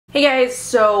Hey guys,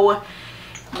 so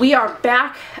we are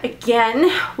back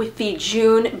again with the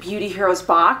June Beauty Heroes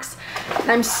box. And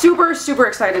I'm super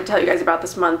excited to tell you guys about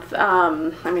this month. I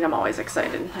mean, I'm always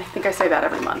excited. I think I say that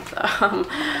every month.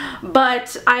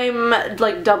 But I'm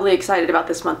like doubly excited about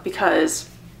this month because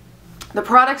the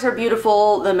products are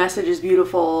beautiful, the message is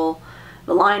beautiful,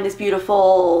 the line is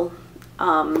beautiful.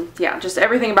 Yeah, just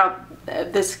everything about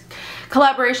this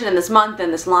collaboration in this month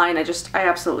and this line I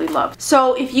absolutely love.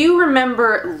 So if you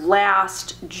remember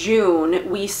last June,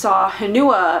 we saw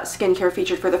Honua skincare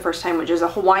featured for the first time, which is a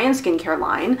Hawaiian skincare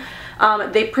line.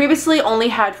 They previously only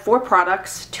had 4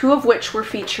 products, 2 of which were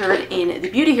featured in the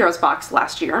Beauty Heroes box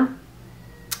last year.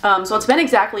 So it's been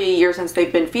exactly a year since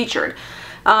they've been featured.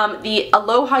 The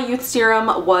Aloha Youth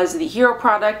Serum was the hero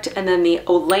product, and then the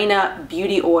Olena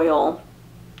Beauty Oil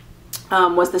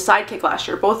was the sidekick last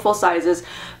year, both full sizes.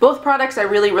 Both products I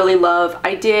really love.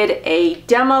 I did a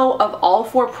demo of all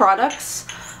 4 products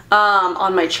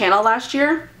on my channel last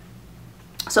year.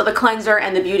 So the cleanser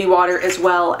and the beauty water, as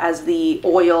well as the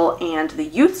oil and the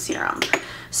youth serum.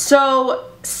 So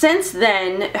since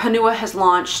then, Honua has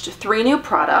launched 3 new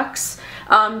products,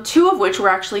 2 of which we're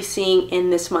actually seeing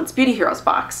in this month's Beauty Heroes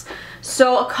box.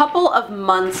 So a couple of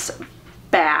months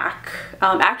back,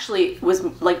 actually it was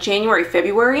like January,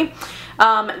 February,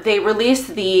 they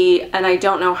released the, and I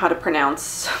don't know how to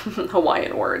pronounce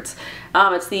Hawaiian words,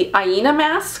 it's the Aina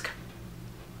mask.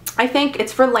 I think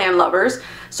it's for landlubbers.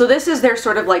 So this is their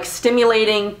sort of like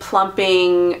stimulating,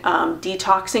 plumping,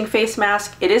 detoxing face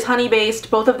mask. It is honey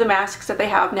based. Both of the masks that they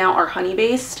have now are honey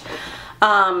based,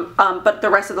 but the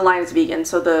rest of the line is vegan.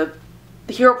 So the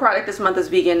hero product this month is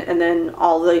vegan, and then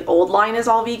all the old line is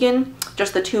all vegan.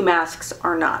 Just the 2 masks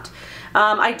are not.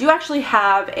 I do actually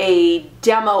have a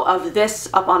demo of this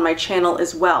up on my channel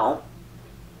as well,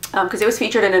 because it was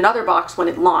featured in another box when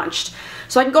it launched.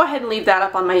 So I can go ahead and leave that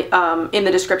up on my in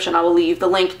the description. I will leave the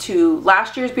link to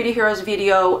last year's Beauty Heroes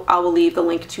video. I will leave the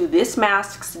link to this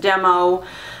mask's demo.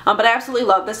 But I absolutely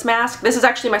love this mask. This is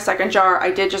actually my 2nd jar.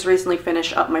 I did just recently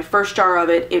finish up my 1st jar of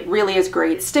it. It really is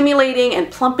great. Stimulating and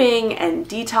plumping and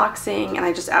detoxing, and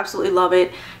I just absolutely love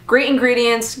it. Great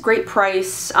ingredients, great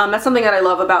price. That's something that I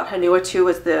love about Honua too,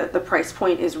 is the price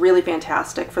point is really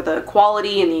fantastic for the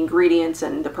quality and the ingredients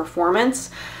and the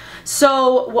performance.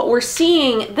 So what we're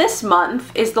seeing this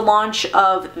month is the launch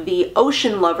of the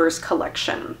Ocean Lovers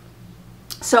collection.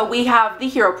 So we have the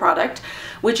hero product,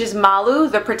 which is MALU,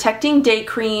 the Protecting Day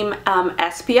Cream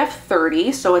SPF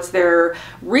 30. So it's their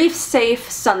reef safe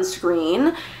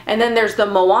sunscreen. And then there's the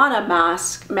Moana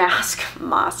mask,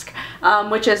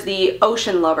 which is the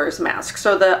Ocean Lovers mask.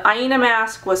 So the Aina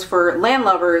mask was for land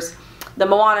lovers. The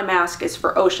Moana mask is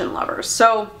for ocean lovers.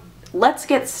 So let's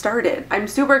get started. I'm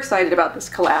super excited about this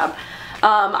collab.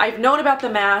 I've known about the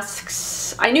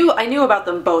masks. I knew about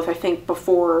them both, I think,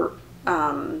 before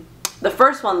the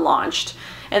first one launched,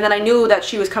 and then I knew that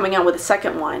she was coming out with a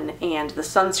second one and the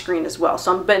sunscreen as well.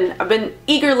 So I've been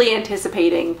eagerly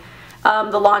anticipating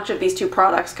the launch of these 2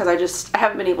 products because I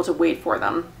haven't been able to wait for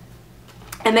them.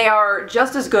 And they are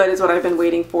just as good as what I've been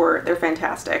waiting for. They're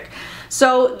fantastic.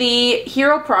 So the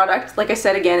hero product, like I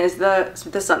said again, is the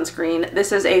sunscreen.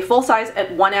 This is a full size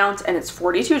at 1 ounce and it's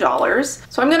 $42.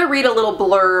 So I'm going to read a little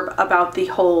blurb about the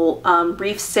whole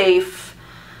reef safe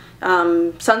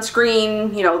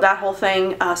sunscreen, you know, that whole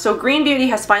thing. So Green Beauty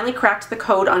has finally cracked the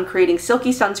code on creating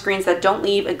silky sunscreens that don't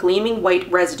leave a gleaming white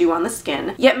residue on the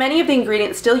skin. Yet many of the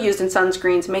ingredients still used in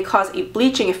sunscreens may cause a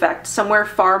bleaching effect somewhere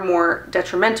far more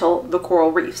detrimental, the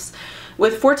coral reefs.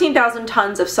 With 14,000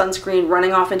 tons of sunscreen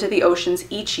running off into the oceans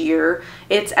each year,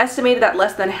 it's estimated that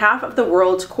less than half of the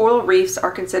world's coral reefs are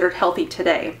considered healthy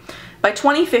today. By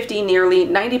 2050, nearly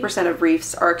 90% of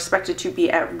reefs are expected to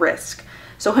be at risk.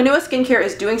 So Honua Skincare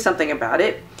is doing something about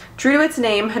it. True to its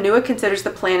name, Honua considers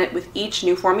the planet with each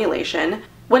new formulation.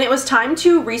 When it was time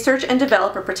to research and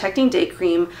develop a protecting day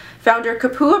cream, founder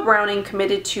Kapua Browning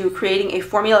committed to creating a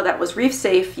formula that was reef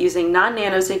safe using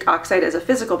non-nano zinc oxide as a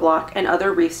physical block and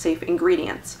other reef safe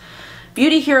ingredients.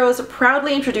 Beauty Heroes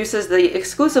proudly introduces the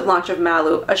exclusive launch of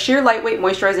MALU, a sheer lightweight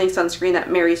moisturizing sunscreen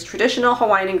that marries traditional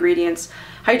Hawaiian ingredients,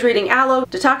 hydrating aloe,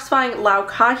 detoxifying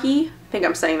laukahi, I think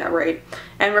I'm saying that right,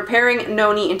 and repairing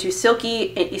noni into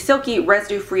silky,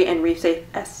 residue-free, and reef-safe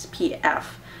SPF.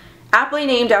 Aptly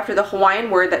named after the Hawaiian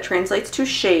word that translates to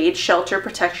shade, shelter,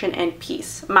 protection, and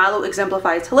peace, MALU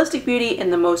exemplifies holistic beauty in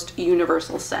the most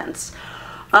universal sense.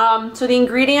 So the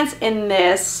ingredients in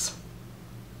this,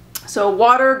 so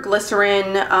water,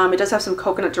 glycerin, it does have some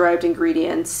coconut-derived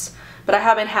ingredients, but I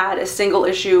haven't had a single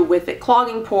issue with it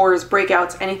clogging pores,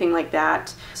 breakouts, anything like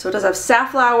that. So it does have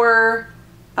safflower,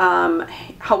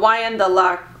 Hawaiian,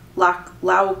 the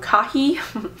laukahi,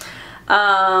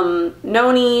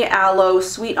 Noni, aloe,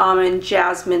 sweet almond,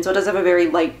 jasmine, so it does have a very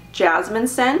light jasmine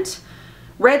scent.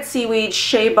 Red seaweed,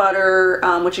 shea butter,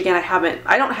 which again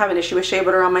I don't have an issue with shea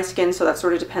butter on my skin, so that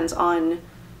sort of depends on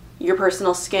your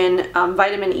personal skin.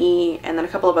 Vitamin E, and then a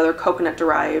couple of other coconut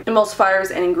derived emulsifiers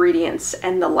and ingredients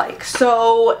and the like.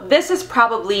 So this is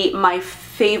probably my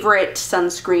favorite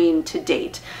sunscreen to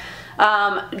date.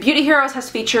 Beauty Heroes has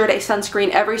featured a sunscreen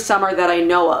every summer that I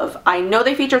know of. I know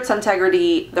they featured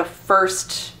Suntegrity the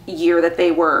first year that they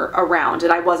were around,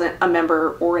 and I wasn't a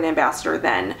member or an ambassador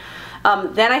then.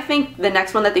 Then I think the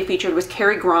next one that they featured was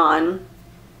Carrie Braun.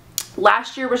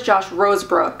 Last year was Josh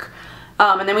Rosebrook.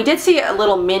 And then we did see a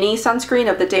little mini sunscreen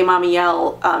of the De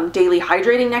Mamiel Daily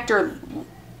Hydrating Nectar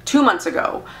 2 months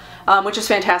ago, which is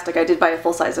fantastic. I did buy a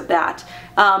full size of that.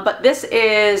 But this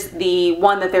is the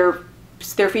one that they're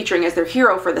featuring as their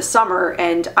hero for the summer,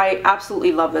 and I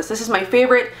absolutely love this. This is my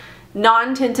favorite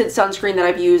non-tinted sunscreen that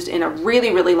I've used in a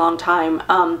really, really long time.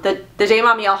 The De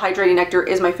Mamiel Hydrating Nectar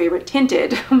is my favorite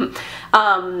tinted.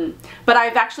 But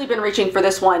I've actually been reaching for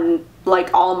this one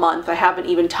like all month. I haven't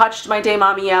even touched my De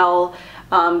Mamiel.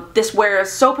 This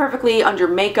wears so perfectly under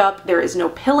makeup. There is no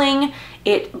pilling.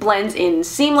 It blends in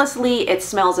seamlessly. It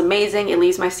smells amazing. It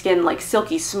leaves my skin like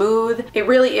silky smooth. It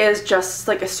really is just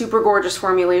like a super gorgeous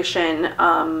formulation.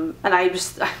 And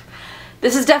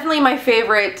this is definitely my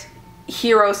favorite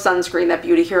hero sunscreen that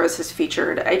Beauty Heroes has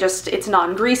featured. It's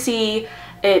non-greasy.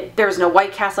 There's no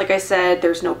white cast, like I said.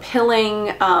 There's no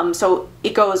pilling. So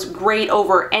it goes great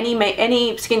over any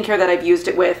skincare that I've used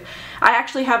it with. I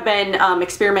actually have been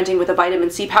experimenting with a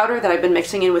vitamin C powder that I've been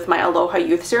mixing in with my Aloha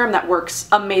Youth Serum that works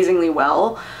amazingly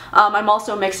well. I'm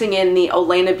also mixing in the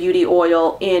Olena Beauty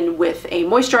Oil in with a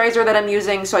moisturizer that I'm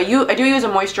using. So I do use a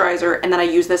moisturizer, and then I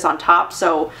use this on top.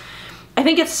 So I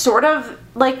think it's sort of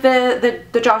like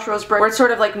the Josh Rosebrook, where it's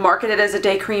sort of like marketed as a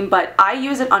day cream, but I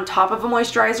use it on top of a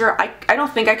moisturizer. I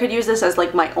don't think I could use this as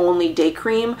like my only day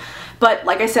cream, but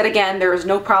like I said, again, there is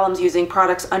no problems using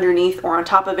products underneath or on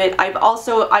top of it. I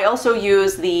also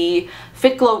use the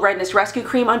Fit Glow Redness Rescue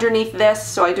Cream underneath this,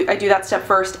 so I do that step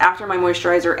first after my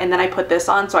moisturizer, and then I put this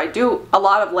on. So I do a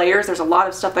lot of layers. There's a lot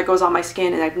of stuff that goes on my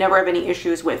skin, and I've never had any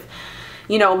issues with,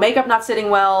 you know, makeup not sitting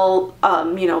well,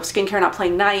 you know, skincare not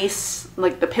playing nice,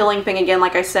 like the pilling thing again,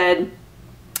 like I said.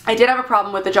 I did have a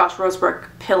problem with the Josh Rosebrook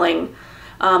pilling,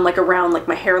 like around like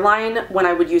my hairline when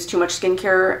I would use too much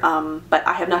skincare, but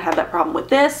I have not had that problem with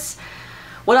this.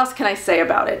 What else can I say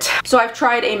about it? So I've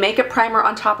tried a makeup primer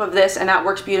on top of this, and that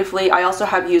works beautifully. I also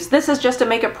have used this as just a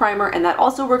makeup primer, and that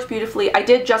also works beautifully. I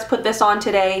did just put this on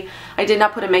today. I did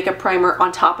not put a makeup primer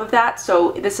on top of that,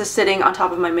 so this is sitting on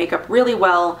top of my makeup really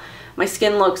well. My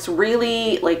skin looks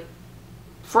really like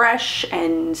fresh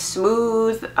and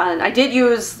smooth, and I did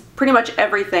use pretty much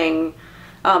everything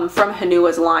from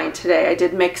Honua's line today. I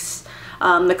did mix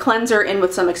the cleanser in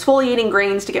with some exfoliating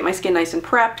grains to get my skin nice and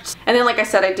prepped, and then like I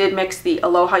said, I did mix the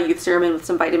Aloha Youth Serum in with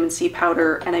some vitamin C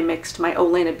powder, and I mixed my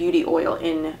Olena Beauty Oil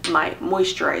in my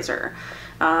moisturizer.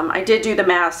 I did do the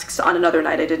masks on another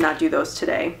night. I did not do those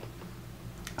today.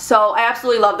 So I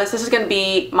absolutely love this. This is going to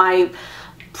be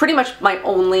pretty much my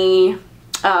only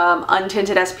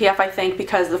untinted SPF, I think,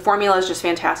 because the formula is just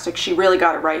fantastic. She really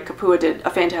got it right. Kapua did a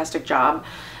fantastic job.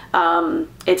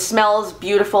 It smells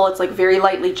beautiful. It's like very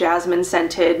lightly jasmine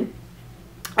scented.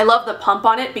 I love the pump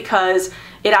on it because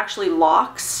it actually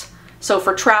locks. So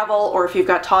for travel, or if you've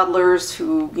got toddlers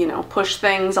who, you know, push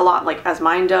things a lot, like as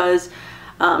mine does.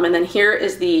 And then here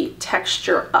is the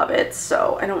texture of it.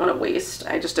 So I don't want to waste.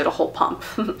 I just did a whole pump,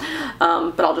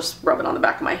 but I'll just rub it on the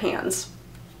back of my hands.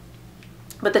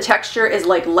 But the texture is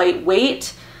like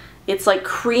lightweight. It's like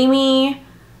creamy,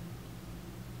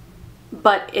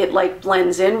 but it like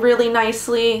blends in really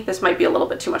nicely. This might be a little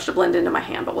bit too much to blend into my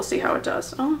hand, but we'll see how it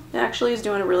does. Oh, it actually is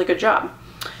doing a really good job.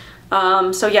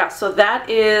 So yeah, so that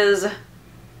is,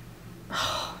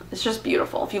 oh, it's just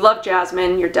beautiful. If you love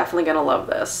jasmine, you're definitely gonna love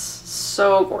this.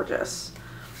 So gorgeous.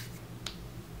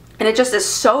 And it just is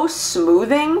so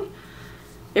smoothing.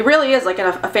 It really is like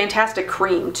a fantastic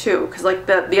cream too, because like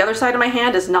the other side of my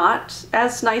hand is not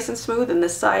as nice and smooth, and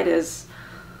this side is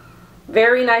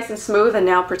very nice and smooth and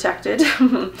now protected.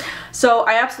 So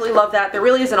I absolutely love that. There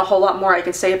really isn't a whole lot more I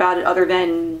can say about it other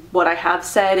than what I have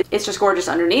said. It's just gorgeous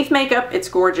underneath makeup. It's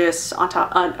gorgeous on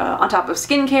top of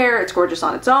skincare. It's gorgeous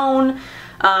on its own.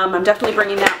 I'm definitely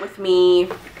bringing that with me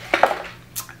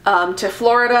to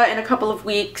Florida in a couple of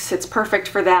weeks. It's perfect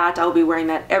for that. I'll be wearing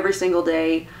that every single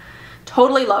day.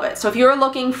 Totally love it. So if you're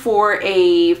looking for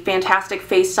a fantastic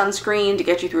face sunscreen to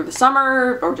get you through the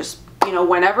summer, or just, you know,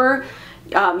 whenever,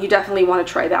 you definitely want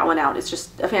to try that one out. It's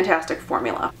just a fantastic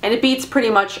formula. And it beats pretty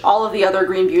much all of the other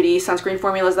Green Beauty sunscreen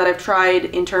formulas that I've tried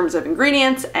in terms of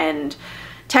ingredients and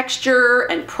texture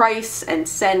and price and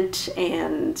scent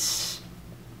and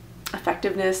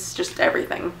effectiveness, just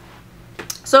everything.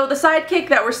 So the sidekick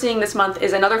that we're seeing this month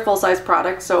is another full-size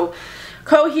product. So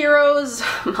co-heroes,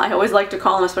 I always like to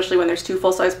call them, especially when there's two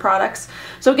full-size products.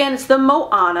 So again, it's the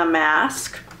Moana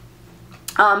mask.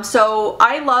 So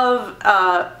I love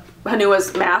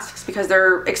Honua's masks because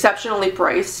they're exceptionally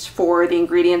priced for the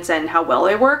ingredients and how well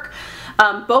they work.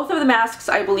 Both of the masks,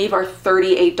 I believe, are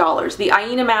 $38. The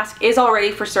Aina mask is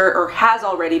already has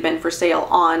already been for sale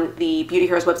on the Beauty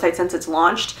Heroes website since it's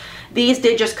launched. These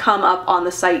did just come up on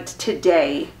the site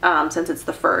today, since it's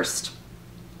the first.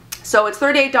 So it's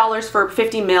 $38 for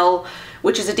 50 ml,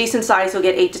 which is a decent size. You'll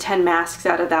get 8 to 10 masks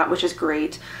out of that, which is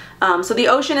great. So the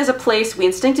ocean is a place we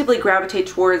instinctively gravitate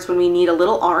towards when we need a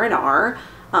little R&R,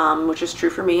 which is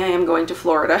true for me. I am going to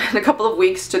Florida in a couple of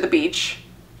weeks to the beach.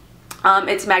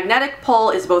 Its magnetic pull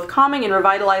is both calming and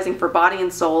revitalizing for body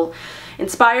and soul,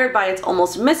 inspired by its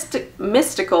almost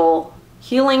mystical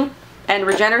healing and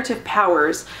regenerative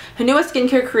powers. Honua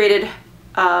Skincare created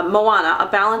Moana, a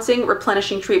balancing,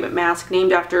 replenishing treatment mask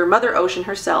named after Mother Ocean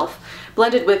herself,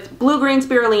 blended with blue-green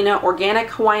spirulina,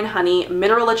 organic Hawaiian honey,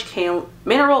 mineral-rich kaolin,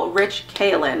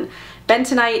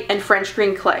 bentonite, and French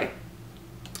green clay.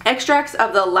 Extracts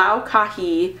of the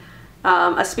laukahi,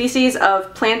 a species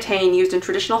of plantain used in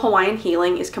traditional Hawaiian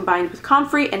healing, is combined with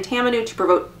comfrey and tamanu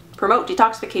to promote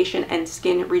detoxification and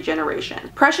skin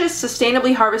regeneration. Precious,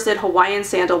 sustainably harvested Hawaiian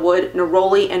sandalwood,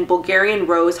 neroli, and Bulgarian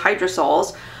rose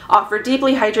hydrosols offer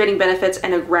deeply hydrating benefits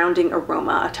and a grounding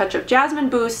aroma. A touch of jasmine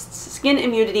boosts skin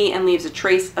immunity and leaves a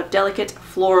trace of delicate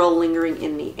floral lingering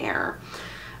in the air.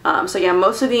 So yeah,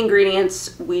 most of the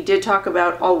ingredients we did talk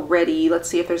about already. Let's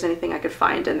see if there's anything I could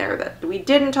find in there that we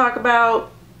didn't talk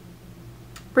about.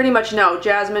 Pretty much no.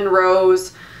 Jasmine,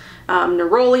 rose,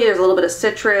 neroli, there's a little bit of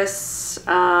citrus,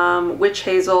 witch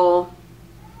hazel,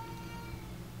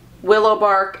 willow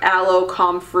bark, aloe,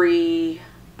 comfrey,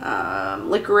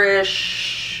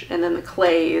 licorice, and then the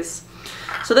clays.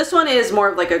 So this one is more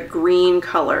of like a green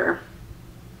color.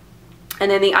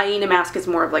 And then the Aina mask is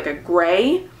more of like a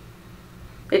gray.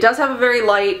 It does have a very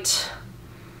light,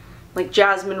 like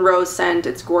jasmine rose scent.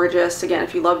 It's gorgeous. Again,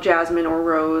 if you love jasmine or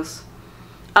rose.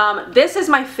 This is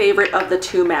my favorite of the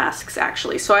two masks,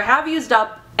 actually. So I have used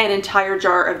up an entire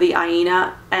jar of the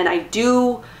Aina, and I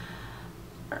do,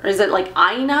 is it like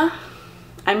Aina?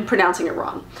 I'm pronouncing it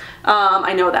wrong.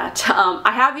 I know that.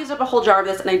 I have used up a whole jar of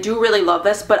this, and I do really love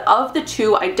this, but of the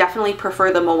two, I definitely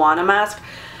prefer the Moana mask.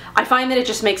 I find that it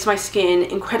just makes my skin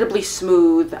incredibly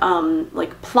smooth,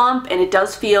 like plump, and it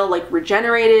does feel like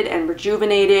regenerated and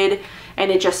rejuvenated,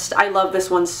 and it just, I love this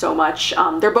one so much.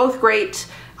 They're both great.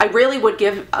 I really would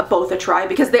give both a try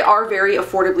because they are very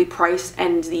affordably priced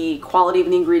and the quality of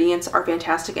the ingredients are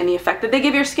fantastic, and the effect that they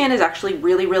give your skin is actually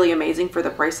really, really amazing for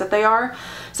the price that they are.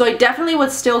 So I definitely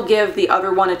would still give the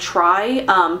other one a try,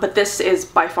 but this is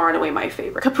by far and away my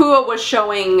favorite. Kapua was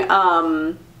showing,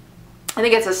 I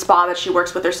think it's a spa that she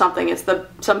works with or something. It's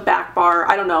some back bar.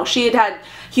 I don't know. She had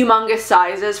humongous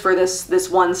sizes for this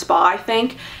one spa, I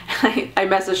think. I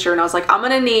messaged her and I was like, I'm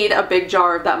gonna need a big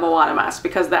jar of that Moana mask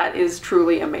because that is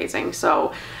truly amazing.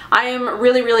 So I am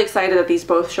really, really excited that these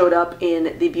both showed up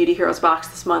in the Beauty Heroes box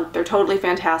this month. They're totally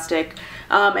fantastic.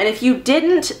 And if you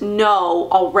didn't know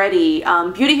already,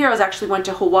 Beauty Heroes actually went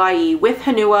to Hawaii with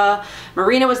Honua.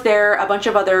 Marina was there. A bunch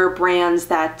of other brands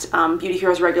that Beauty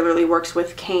Heroes regularly works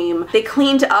with came. They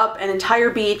cleaned up an entire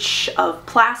beach of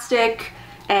plastic,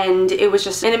 and it was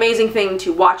just an amazing thing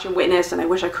to watch and witness, and I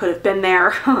wish I could have been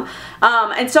there.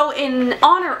 And so in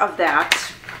honor of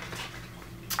that,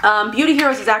 Beauty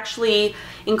Heroes is actually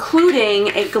including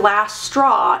a glass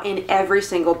straw in every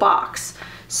single box.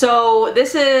 So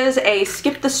this is a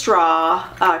Skip the Straw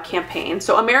campaign.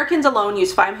 So Americans alone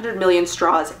use 500 million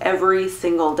straws every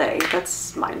single day.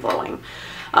 That's mind-blowing.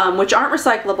 Which aren't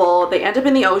recyclable. They end up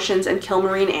in the oceans and kill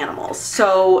marine animals.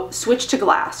 So switch to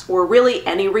glass, or really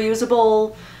any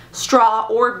reusable straw,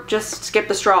 or just skip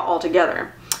the straw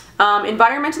altogether.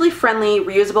 Environmentally friendly,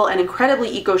 reusable, and incredibly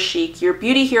eco-chic, your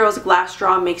Beauty Heroes glass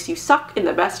straw makes you suck in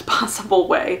the best possible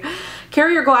way.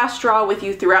 Carry your glass straw with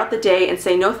you throughout the day and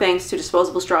say no thanks to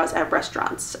disposable straws at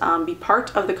restaurants. Be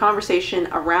part of the conversation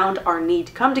around our need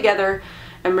to come together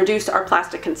and reduce our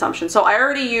plastic consumption. So I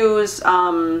already use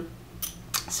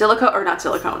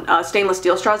stainless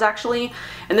steel straws actually,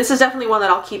 and this is definitely one that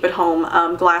I'll keep at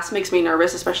home. Glass makes me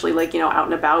nervous, especially like, you know, out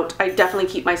and about. I definitely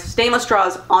keep my stainless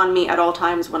straws on me at all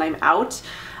times when I'm out.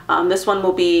 This one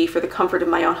will be for the comfort of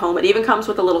my own home. It even comes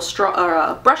with a little straw or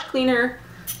a brush cleaner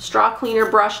straw cleaner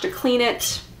brush to clean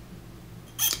it.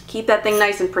 Keep that thing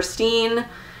nice and pristine.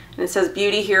 And it says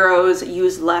Beauty Heroes,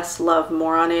 use less, love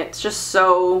more on it. It's just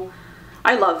so,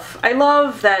 I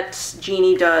love that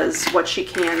Jeannie does what she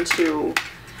can to,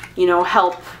 you know,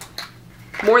 help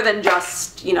more than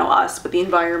just, you know, us, but the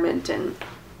environment. And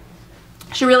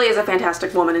she really is a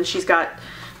fantastic woman, and she's got,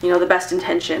 you know, the best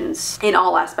intentions in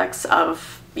all aspects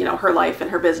of, you know, her life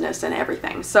and her business and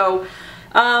everything. So,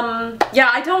 yeah,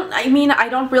 I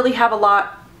don't really have a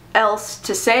lot else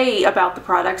to say about the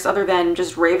products other than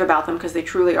just rave about them, because they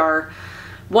truly are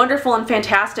wonderful and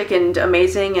fantastic and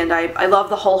amazing. And I love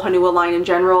the whole Honua line in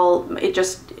general.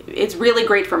 It's really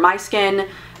great for my skin.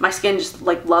 My skin just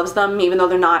like loves them, even though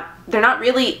they're not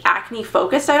really acne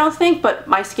focused, I don't think, but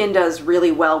my skin does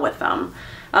really well with them.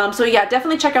 So yeah,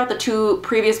 definitely check out the 2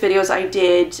 previous videos I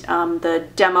did, the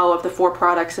demo of the 4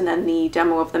 products and then the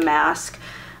demo of the mask.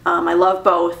 I love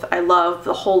both. I love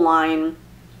the whole line.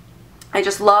 I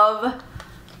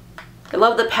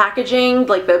love the packaging,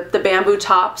 like the bamboo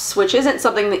tops, which isn't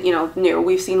something that, you know, new.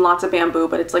 We've seen lots of bamboo,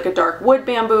 but it's like a dark wood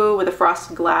bamboo with a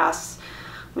frosted glass.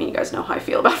 I mean, you guys know how I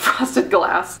feel about frosted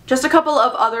glass. Just a couple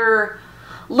of other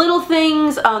little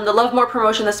things. The Love More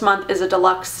promotion this month is a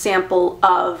deluxe sample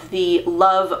of the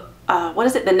Love, what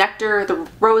is it? The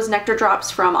rose nectar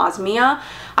drops from Osmia.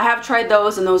 I have tried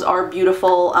those, and those are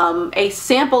beautiful. A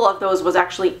sample of those was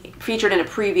actually featured in a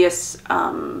previous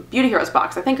Beauty Heroes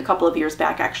box, I think a couple of years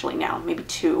back actually now, maybe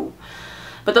 2.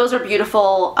 But those are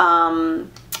beautiful.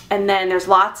 And then there's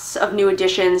lots of new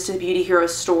additions to the Beauty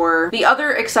Heroes store. The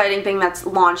other exciting thing that's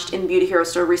launched in Beauty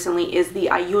Heroes store recently is the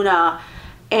Ayuna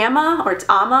Ama, or it's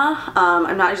Ama.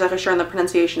 I'm not exactly sure on the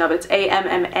pronunciation of it. It's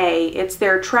A-M-M-A. It's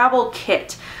their travel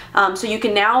kit. So you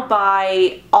can now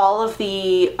buy all of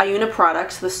the Ayuna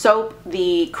products, the soap,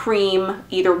 the cream,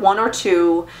 either 1 or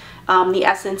 2, the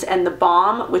essence, and the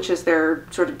balm, which is their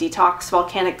sort of detox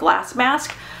volcanic glass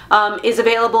mask, is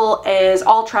available as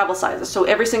all travel sizes. So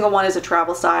every single one is a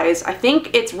travel size. I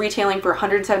think it's retailing for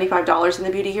 $175 in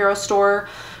the Beauty Hero store,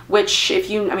 which, if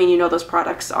you, I mean, you know, those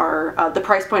products are the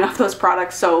price point of those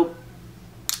products. So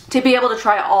to be able to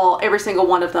try every single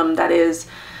one of them, that is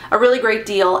a really great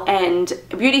deal. And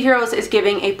Beauty Heroes is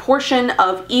giving a portion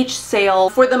of each sale.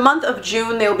 For the month of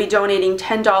June, they will be donating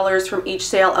 $10 from each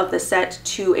sale of the set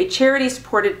to a charity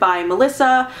supported by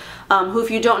Melissa, who,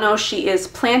 if you don't know, she is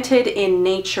Planted in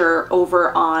Nature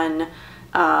over on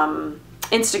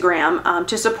Instagram,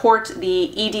 to support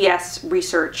the EDS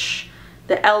research,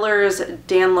 the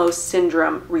Ehlers-Danlos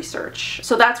syndrome research.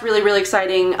 So that's really, really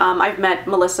exciting. I've met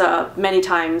Melissa many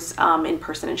times in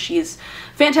person, and she's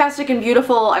fantastic and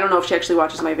beautiful. I don't know if she actually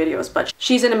watches my videos, but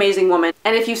she's an amazing woman.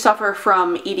 And if you suffer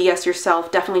from EDS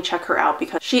yourself, definitely check her out,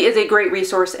 because she is a great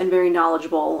resource and very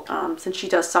knowledgeable, since she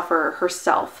does suffer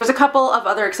herself. There's a couple of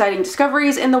other exciting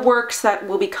discoveries in the works that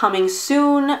will be coming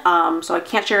soon, so I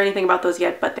can't share anything about those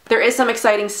yet, but there is some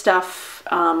exciting stuff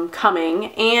coming.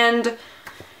 And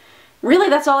really,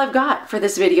 that's all I've got for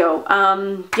this video.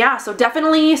 Yeah, so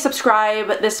definitely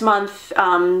subscribe this month.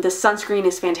 The sunscreen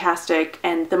is fantastic,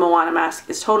 and the Moana mask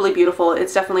is totally beautiful.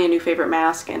 It's definitely a new favorite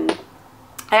mask, and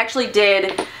I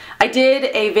did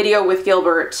a video with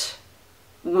Gilbert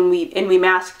when we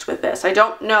masked with this. I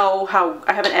don't know how,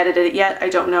 I haven't edited it yet. I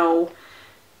don't know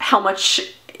how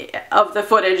much of the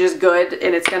footage is good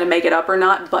and it's gonna make it up or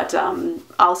not, but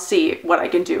I'll see what I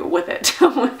can do with it,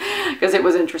 because it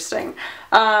was interesting.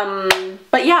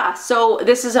 But yeah, so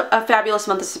this is a fabulous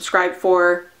month to subscribe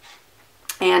for,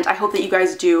 and I hope that you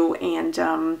guys do. And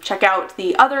check out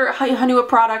the other Honua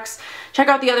products, check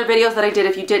out the other videos that I did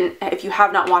if you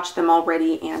have not watched them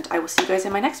already, and I will see you guys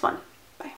in my next one.